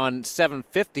knocking on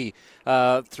 .750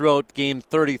 throughout game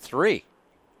 33?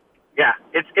 Yeah,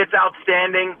 it's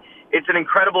outstanding. It's an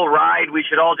incredible ride. We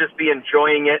should all just be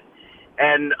enjoying it.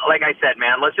 And like I said,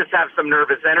 man, let's just have some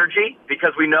nervous energy,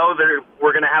 because we know that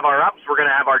we're going to have our ups, we're going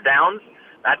to have our downs.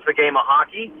 That's the game of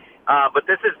hockey. But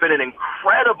this has been an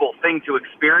incredible thing to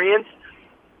experience,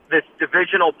 this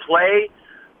divisional play.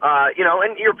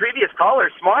 And your previous caller,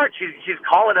 Smart, she's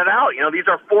calling it out. These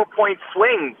are 4-point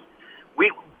swings.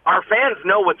 Our fans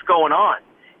know what's going on,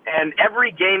 and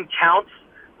every game counts.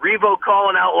 Revo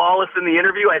calling out Lawless in the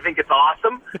interview, I think it's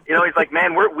awesome. He's like,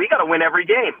 man, we got to win every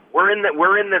game. We're in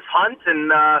this hunt,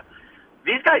 and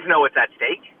these guys know what's at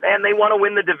stake, and they want to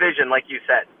win the division, like you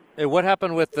said. Hey, what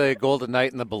happened with the Golden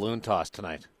Knight and the balloon toss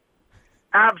tonight?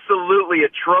 Absolutely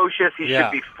atrocious. He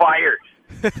should be fired.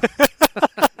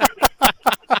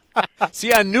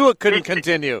 See, I knew it couldn't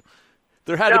continue.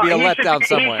 There had to be a letdown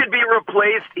somewhere. He should be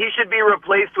replaced. He should be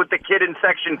replaced with the kid in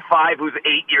Section 5 who's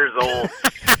 8 years old.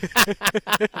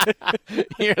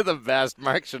 You're the best.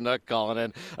 Mark Chinook calling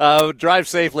in. Drive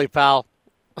safely, pal.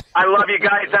 I love you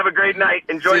guys. Have a great night.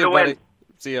 Enjoy the win.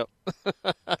 See you.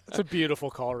 That's a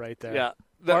beautiful call right there.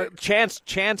 Yeah.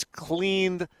 Chance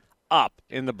cleaned up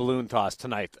in the balloon toss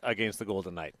tonight against the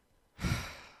Golden Knight.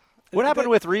 What happened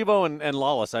with Rebo and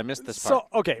Lawless? I missed this part. So,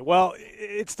 okay, well,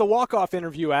 it's the walk-off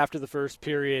interview after the first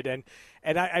period, and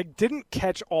I didn't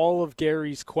catch all of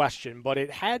Gary's question, but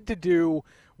it had to do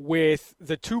with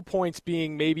the 2 points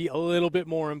being maybe a little bit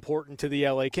more important to the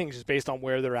LA Kings just based on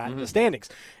where they're at in the standings.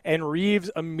 And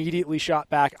Reeves immediately shot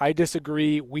back, I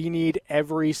disagree. We need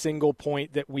every single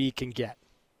point that we can get.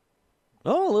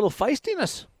 Oh, a little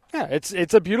feistiness. Yeah,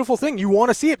 it's a beautiful thing. You want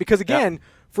to see it because, again,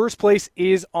 first place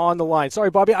is on the line.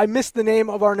 Sorry, Bobby, I missed the name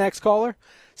of our next caller.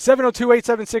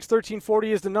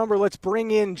 702-876-1340 is the number. Let's bring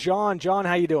in John. John,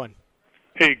 how you doing?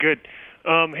 Hey, good.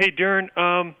 Hey, Darren,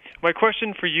 my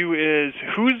question for you is,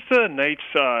 who's the Knights'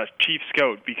 chief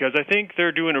scout? Because I think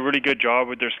they're doing a really good job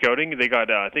with their scouting. They got,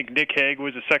 I think Nick Hague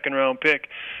was a second-round pick.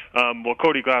 Well,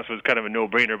 Cody Glass was kind of a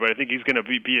no-brainer, but I think he's going to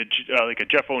be like a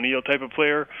Jeff O'Neill type of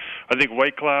player. I think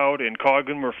Whitecloud and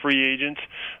Coghlan were free agents.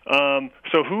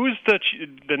 So who's the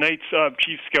Knights'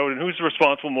 chief scout, and who's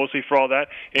responsible mostly for all that?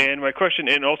 And my question,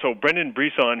 and also Brendan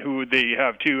Brisson, who they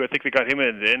have too. I think they got him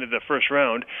at the end of the first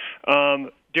round.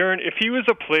 Darren, if he was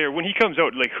a player, when he comes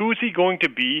out, like, who is he going to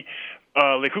be?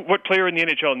 What player in the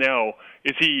NHL now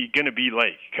is he going to be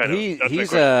like? Kind of. That's my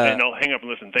question. And I'll hang up and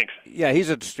listen. Thanks. Yeah, he's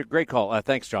a great call.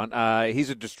 Thanks, John. He's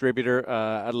a distributor.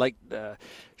 Has a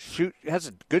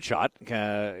good shot.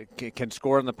 Can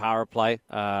score in the power play.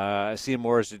 I see him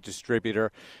more as a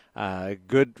distributor.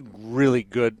 Really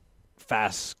good,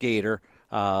 fast skater.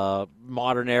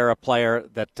 Modern era player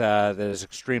that is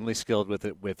extremely skilled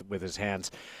with his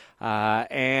hands.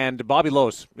 And Bobby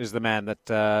Lowe's is the man that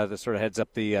sort of heads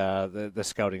up the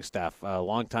scouting staff.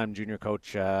 Longtime junior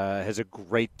coach, has a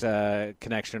great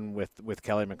connection with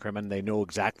Kelly McCrimmon. They know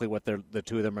exactly what the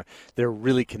two of them are. They're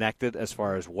really connected as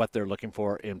far as what they're looking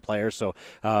for in players. So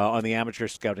on the amateur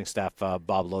scouting staff, Bob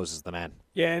Lowe's is the man.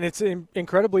 Yeah, and it's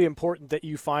incredibly important that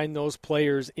you find those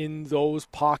players in those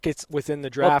pockets within the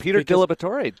draft. Well, Peter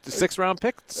Dilibatore, the 6th-round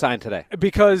pick, signed today.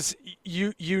 Because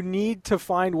you need to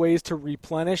find ways to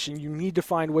replenish, and you need to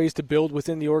find ways to build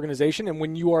within the organization. And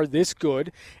when you are this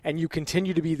good and you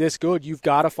continue to be this good, you've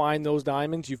got to find those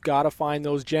diamonds. You've got to find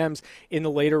those gems in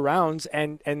the later rounds,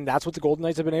 and that's what the Golden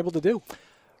Knights have been able to do.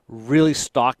 Really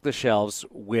stock the shelves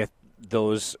with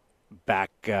those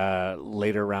back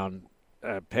later round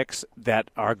picks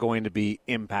that are going to be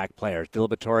impact players.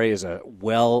 Dilibatore is a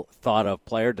well-thought-of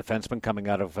player, defenseman coming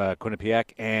out of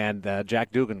Quinnipiac, and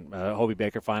Jack Dugan, Hobey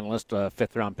Baker finalist,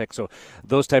 5th-round pick. So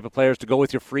those type of players to go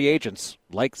with your free agents,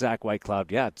 like Zach Whitecloud,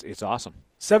 yeah, it's awesome.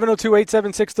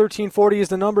 702-876-1340 is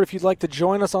the number if you'd like to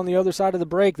join us on the other side of the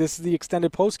break. This is the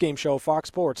extended postgame show, Fox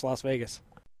Sports, Las Vegas.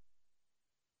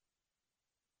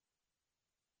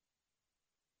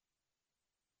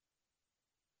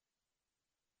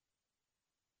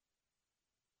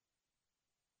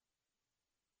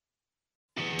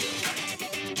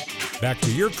 Back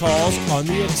to your calls on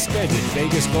the extended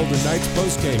Vegas Golden Knights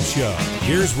postgame show.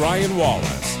 Here's Ryan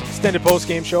Wallace. Extended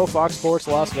postgame show, Fox Sports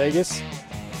Las Vegas.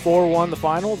 4-1 the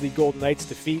final. The Golden Knights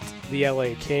defeat the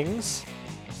LA Kings.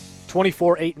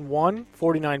 24-8-1,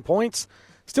 49 points.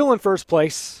 Still in first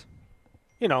place.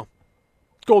 You know,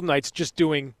 Golden Knights just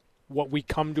doing what we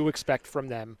come to expect from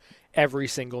them every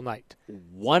single night.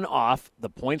 One off the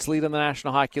points lead in the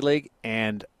National Hockey League,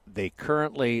 and they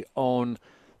currently own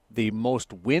the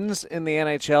most wins in the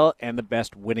NHL and the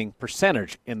best winning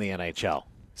percentage in the NHL.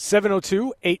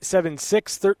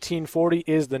 702-876-1340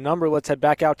 is the number. Let's head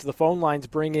back out to the phone lines.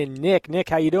 Bring in Nick. Nick,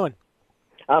 how you doing?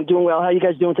 I'm doing well. How you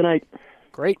guys doing tonight?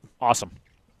 Great. Awesome.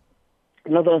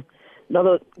 Another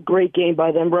great game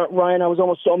by them. Ryan, I was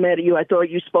almost so mad at you. I thought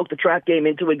you spoke the trap game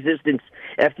into existence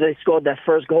after they scored that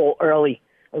first goal early.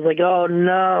 I was like, oh,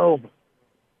 no.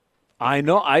 I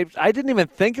know. I didn't even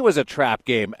think it was a trap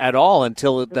game at all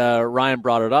until Ryan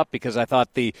brought it up, because I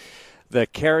thought the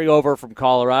carryover from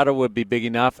Colorado would be big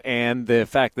enough, and the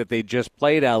fact that they just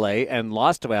played L.A. and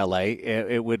lost to L.A.,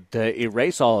 it would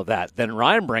erase all of that. Then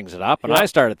Ryan brings it up, and I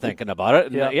started thinking about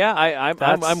it. And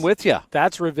I'm with you.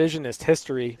 That's revisionist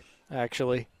history,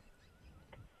 actually.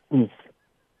 One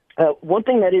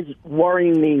thing that is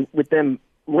worrying me with them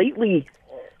lately,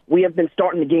 we have been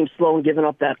starting the game slow and giving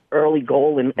up that early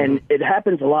goal, and it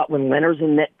happens a lot when Leonard's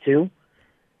in net too.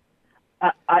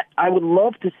 I would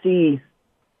love to see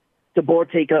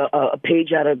DeBoer take a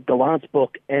page out of Gallant's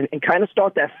book and kind of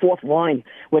start that fourth line.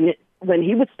 When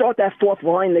he would start that fourth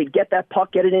line, they'd get that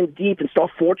puck, get it in deep, and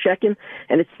start forechecking,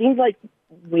 and it seemed like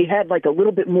we had like a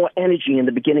little bit more energy in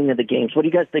the beginning of the games. What do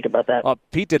you guys think about that? Well,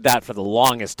 Pete did that for the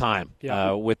longest time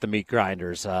with the meat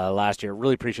grinders last year.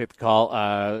 Really appreciate the call.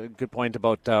 Good point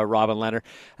about Robin Leonard.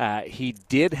 He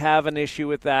did have an issue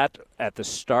with that at the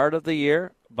start of the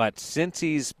year, but since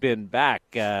he's been back,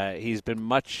 he's been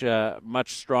much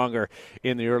stronger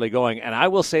in the early going. And I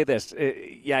will say this,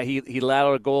 he let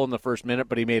out a goal in the first minute,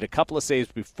 but he made a couple of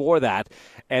saves before that.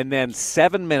 And then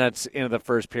 7 minutes into the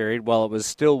first period, while it was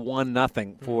still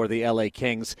 1-0 for the LA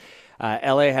Kings,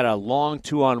 LA had a long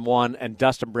 2-on-1, and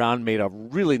Dustin Brown made a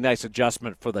really nice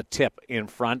adjustment for the tip in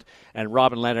front, and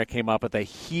Robin Lehner came up with a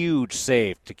huge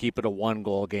save to keep it a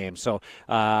 1-goal game. So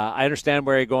I understand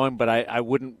where you're going, but I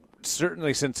wouldn't,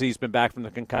 certainly since he's been back from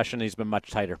the concussion, he's been much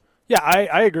tighter. Yeah,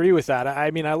 I agree with that. I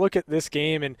mean, I look at this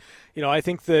game, and I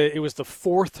think it was the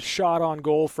fourth shot on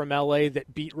goal from LA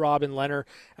that beat Robin Lehner,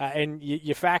 and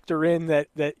you factor in that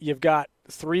you've got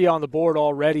 3 on the board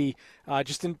already.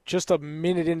 Just a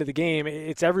minute into the game,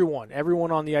 it's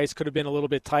everyone on the ice could have been a little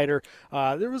bit tighter.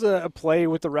 There was a play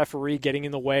with the referee getting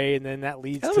in the way, and then that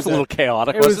leads. That to was a little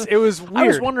chaotic. It was weird. I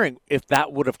was wondering if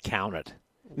that would have counted.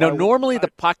 Now, normally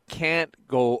the puck can't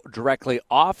go directly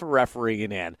off a referee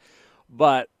and in,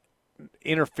 but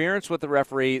interference with the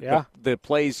referee, the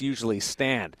plays usually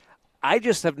stand. I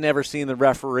just have never seen the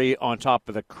referee on top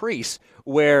of the crease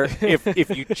where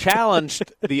if you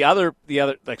challenged the other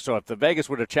so if the Vegas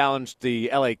would have challenged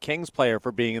the LA Kings player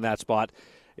for being in that spot,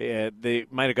 they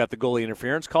might have got the goalie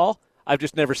interference call. I've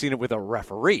just never seen it with a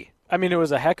referee. I mean, it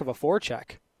was a heck of a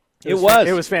forecheck. It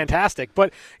was fantastic,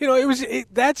 but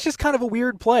that's just kind of a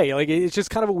weird play. Like, it's just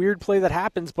kind of a weird play that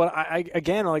happens. But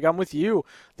I'm with you.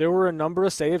 There were a number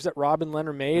of saves that Robin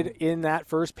Lehner made in that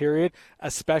first period,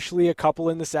 especially a couple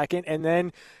in the second, and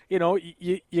then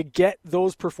you get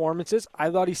those performances. I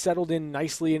thought he settled in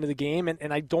nicely into the game,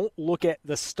 and I don't look at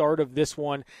the start of this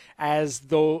one as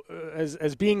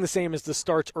being the same as the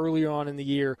starts earlier on in the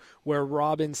year, where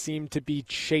Robin seemed to be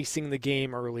chasing the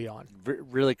game early on.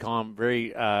 Really calm,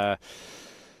 very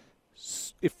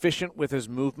efficient with his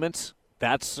movements.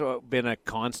 That's been a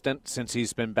constant since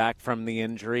he's been back from the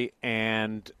injury,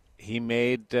 and he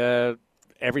made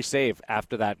every save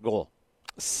after that goal.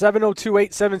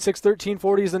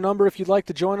 702-876-1340 is the number if you'd like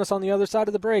to join us on the other side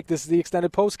of the break. This is the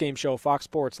extended postgame show, Fox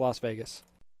Sports Las Vegas.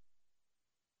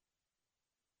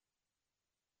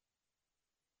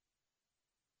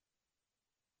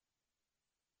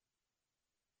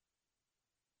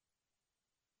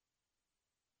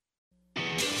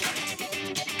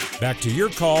 Back to your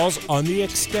calls on the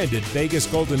extended Vegas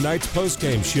Golden Knights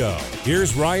postgame show.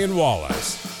 Here's Ryan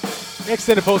Wallace.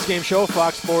 Extended postgame show,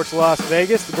 Fox Sports Las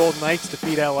Vegas. The Golden Knights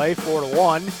defeat LA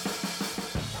 4-1.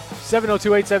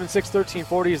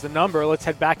 702-876-1340 is the number. Let's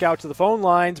head back out to the phone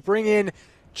lines. Bring in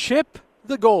Chip,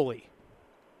 the goalie.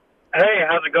 Hey,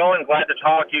 how's it going? Glad to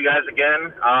talk to you guys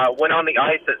again. Went on the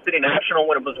ice at City National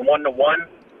when it was 1-1.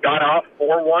 Got off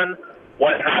 4-1.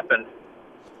 What happened?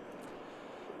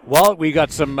 Well, we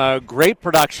got some great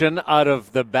production out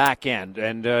of the back end,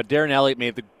 and Darren Elliott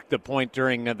made the point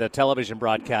during the television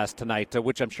broadcast tonight,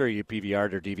 which I'm sure you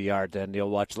PVR'd or DVR'd and you'll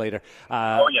watch later,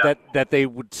 that they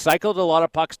would cycled a lot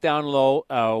of pucks down low,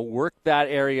 worked that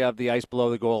area of the ice below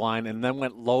the goal line, and then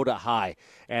went low to high.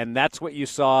 And that's what you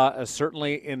saw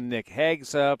certainly in Nick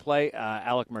Hague's play.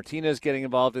 Alec Martinez getting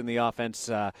involved in the offense.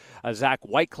 Zach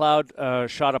Whitecloud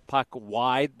shot a puck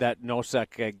wide that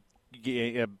Nosek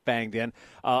banged in.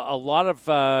 A lot of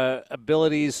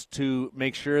abilities to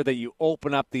make sure that you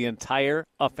open up the entire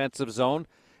offensive zone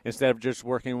instead of just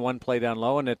working one play down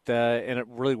low, and it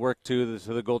really worked to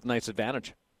the Golden Knights'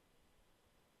 advantage.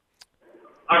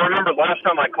 I remember last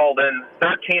time I called in,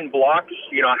 13 blocks.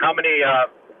 How many?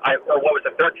 What was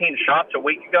it? 13 shots a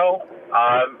week ago.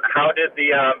 How did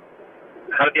the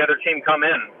other team come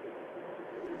in?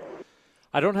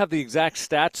 I don't have the exact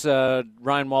stats.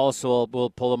 Ryan Wallace will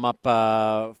pull them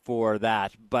up for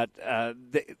that. But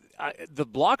the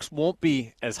blocks won't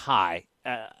be as high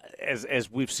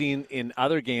as we've seen in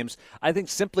other games, I think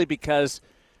simply because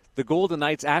the Golden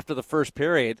Knights, after the first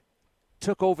period,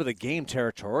 took over the game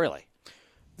territorially.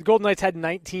 The Golden Knights had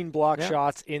 19 block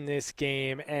shots in this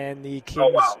game, and the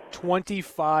Kings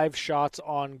 25 shots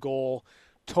on goal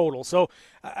total. So,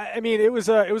 I mean, it was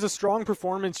a strong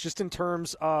performance just in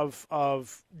terms of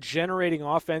generating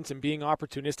offense and being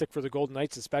opportunistic for the Golden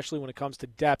Knights, especially when it comes to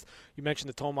depth. You mentioned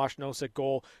the Tomas Nosek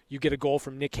goal. You get a goal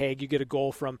from Nick Hague. You get a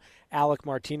goal from Alec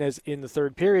Martinez in the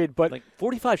third period. But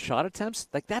 45 shot attempts,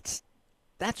 that's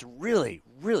really,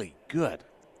 really good.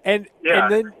 And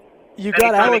then you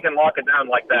got Alec. Alec. He can lock it down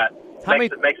like that.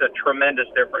 It makes a tremendous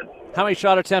difference. How many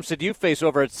shot attempts did you face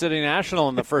over at City National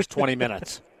in the first 20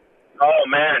 minutes? Oh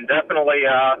man, definitely.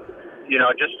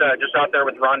 Just out there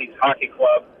with Ronnie's Hockey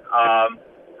Club,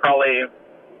 probably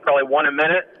one a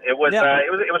minute. It was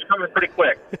coming pretty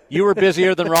quick. You were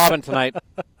busier than Robin tonight.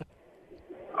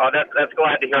 Oh, that's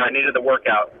glad to hear. I needed the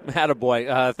workout.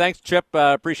 Attaboy. Thanks, Chip.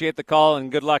 Appreciate the call,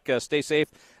 and good luck. Stay safe,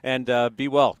 and be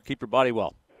well. Keep your body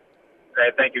well.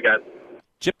 Okay, thank you, guys.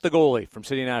 Chip the goalie from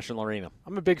City National Arena.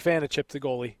 I'm a big fan of Chip the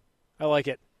goalie. I like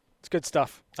it. It's good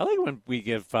stuff. I like when we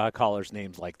give callers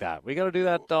names like that. We got to do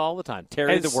that all the time.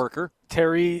 Terry the worker.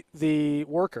 Terry the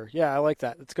worker. Yeah, I like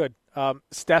that. That's good.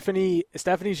 Stephanie's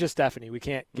just Stephanie. We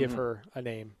can't give her a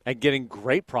name. And getting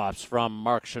great props from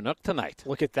Mark Chinook tonight.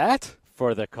 Look at that.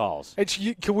 For the calls.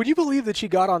 And would you believe that she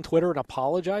got on Twitter and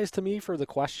apologized to me for the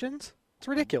questions? It's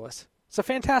ridiculous. It's a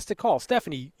fantastic call.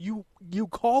 Stephanie, you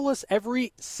call us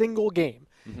every single game,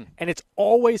 and it's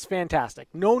always fantastic.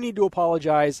 No need to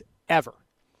apologize ever.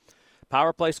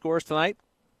 Power play scores tonight.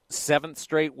 7th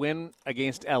straight win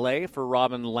against LA for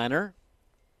Robin Lehner.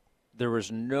 There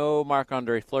was no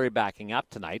Marc-Andre Fleury backing up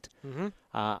tonight.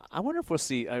 I wonder if we'll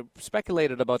see. I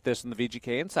speculated about this in the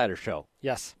VGK Insider Show.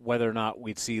 Yes. Whether or not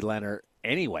we'd see Lehner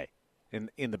anyway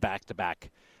in the back-to-back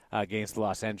against the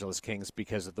Los Angeles Kings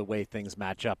because of the way things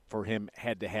match up for him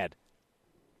head-to-head.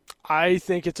 I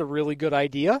think it's a really good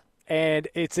idea, and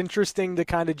it's interesting to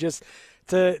kind of just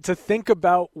to think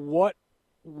about what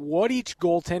each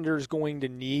goaltender is going to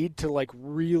need to like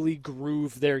really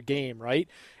groove their game, right?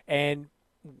 And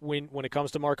when it comes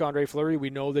to Marc-Andre Fleury,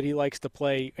 we know that he likes to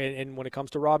play. And when it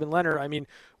comes to Robin Lehner, I mean,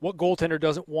 what goaltender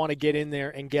doesn't want to get in there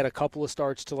and get a couple of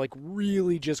starts to like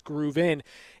really just groove in?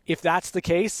 If that's the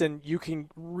case and you can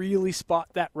really spot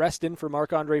that rest in for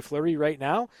Marc-Andre Fleury right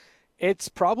now, it's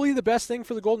probably the best thing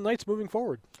for the Golden Knights moving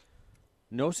forward.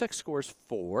 Nosek scores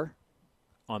 4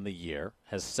 on the year,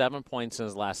 has 7 points in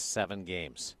his last 7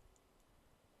 games.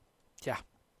 Yeah.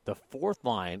 The fourth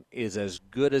line is as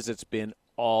good as it's been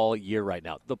all year right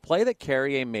now. The play that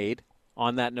Carrier made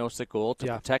on that Nosek goal to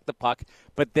protect the puck,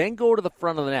 but then go to the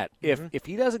front of the net. If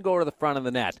he doesn't go to the front of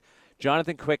the net,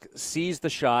 Jonathan Quick sees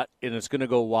the shot and it's going to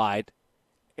go wide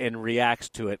and reacts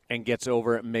to it and gets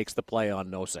over it and makes the play on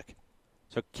Nosek.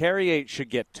 So Carrier should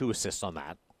get 2 assists on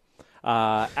that.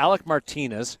 Alec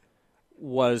Martinez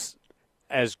was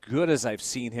as good as I've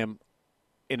seen him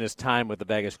in his time with the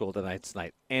Vegas Golden Knights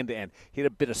tonight, end-to-end. He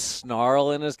had a bit of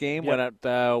snarl in his game when at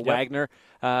Wagner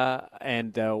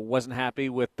and wasn't happy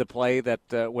with the play that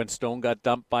when Stone got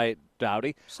dumped by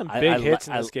Doughty. Some big hits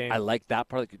in this game. I like that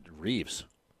part. Reeves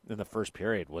in the first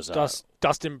period was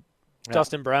Dustin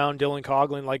Brown, Dylan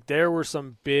Coughlin. Like, there were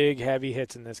some big, heavy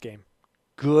hits in this game.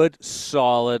 Good,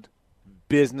 solid,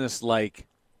 business-like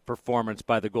performance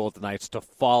by the Golden Knights to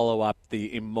follow up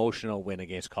the emotional win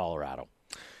against Colorado.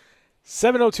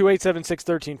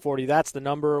 702-876-1340. That's the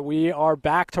number. We are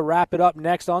back to wrap it up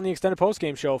next on the Extended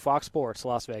Postgame Show, Fox Sports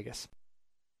Las Vegas.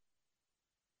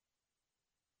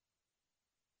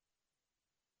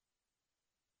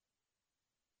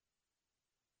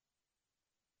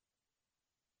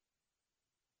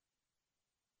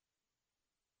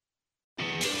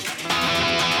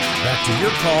 Back to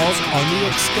your calls on the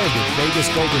Extended Vegas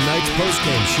Golden Knights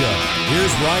Postgame Show.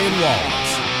 Here's Ryan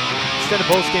Wallace. Extended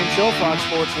Postgame Show, Fox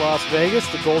Sports Las Vegas.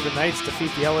 The Golden Knights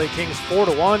defeat the LA Kings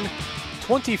 4-1,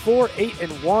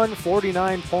 24-8-1,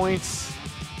 49 points.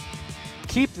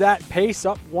 Keep that pace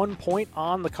up 1 point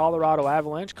on the Colorado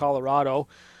Avalanche. Colorado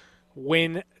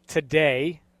win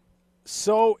today.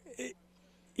 So,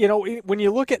 you know, when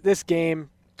you look at this game,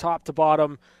 top to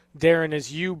bottom, Darren,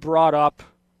 as you brought up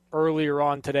earlier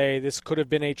on today, this could have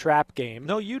been a trap game.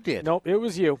 No, you did. Nope, it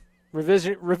was you.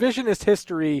 Revisionist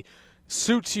history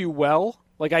suits you well.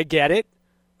 Like, I get it.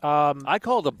 I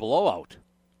called a blowout.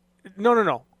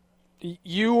 No.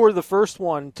 You were the first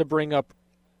one to bring up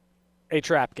a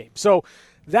trap game. So,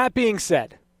 that being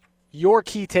said, your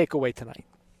key takeaway tonight.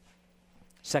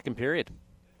 Second period.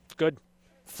 Good.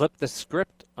 Flipped the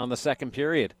script on the second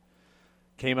period.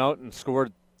 Came out and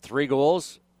scored 3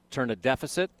 goals, turned a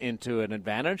deficit into an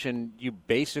advantage, and you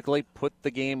basically put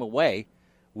the game away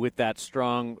with that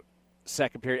strong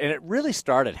second period. And it really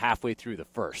started halfway through the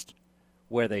first,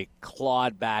 where they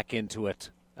clawed back into it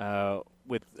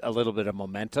with a little bit of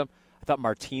momentum. I thought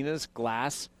Martinez,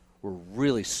 Glass were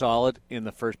really solid in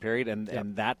the first period,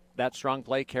 and that strong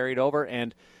play carried over.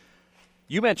 And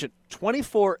you mentioned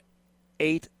 24-8-1,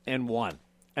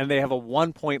 and they have a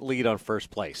 1-point lead on first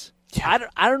place. I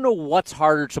don't know what's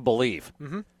harder to believe.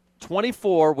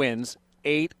 24 wins,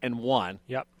 8-1.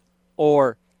 Yep.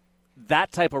 Or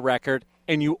that type of record,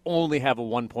 and you only have a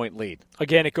 1-point lead.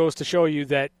 Again, it goes to show you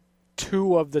that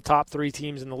 2 of the top 3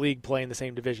 teams in the league play in the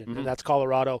same division, and that's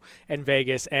Colorado and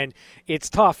Vegas. And it's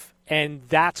tough, and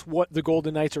that's what the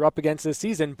Golden Knights are up against this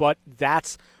season, but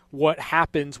that's what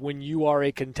happens when you are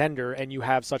a contender and you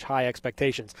have such high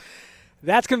expectations.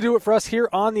 That's going to do it for us here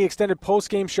on the extended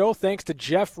postgame show. Thanks to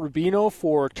Jeff Rubino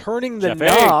for turning the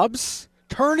knobs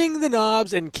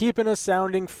and keeping us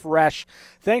sounding fresh.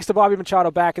 Thanks to Bobby Machado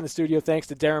back in the studio. Thanks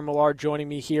to Darren Millard joining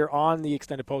me here on the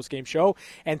extended postgame show.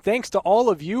 And thanks to all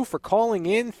of you for calling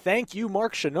in. Thank you,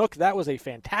 Mark Chinook. That was a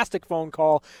fantastic phone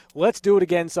call. Let's do it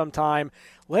again sometime.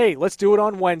 Hey, let's do it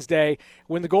on Wednesday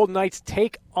when the Golden Knights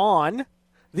take on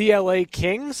the LA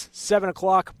Kings. 7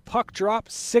 o'clock puck drop,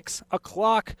 6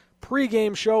 o'clock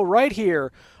pregame show right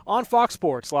here on Fox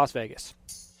Sports Las Vegas.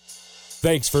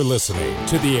 Thanks for listening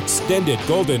to the extended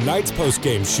Golden Knights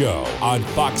postgame show on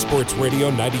Fox Sports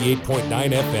Radio 98.9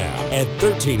 FM and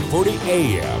 1340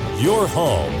 AM. Your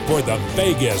home for the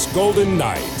Vegas Golden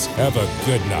Knights. Have a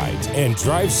good night and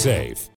drive safe.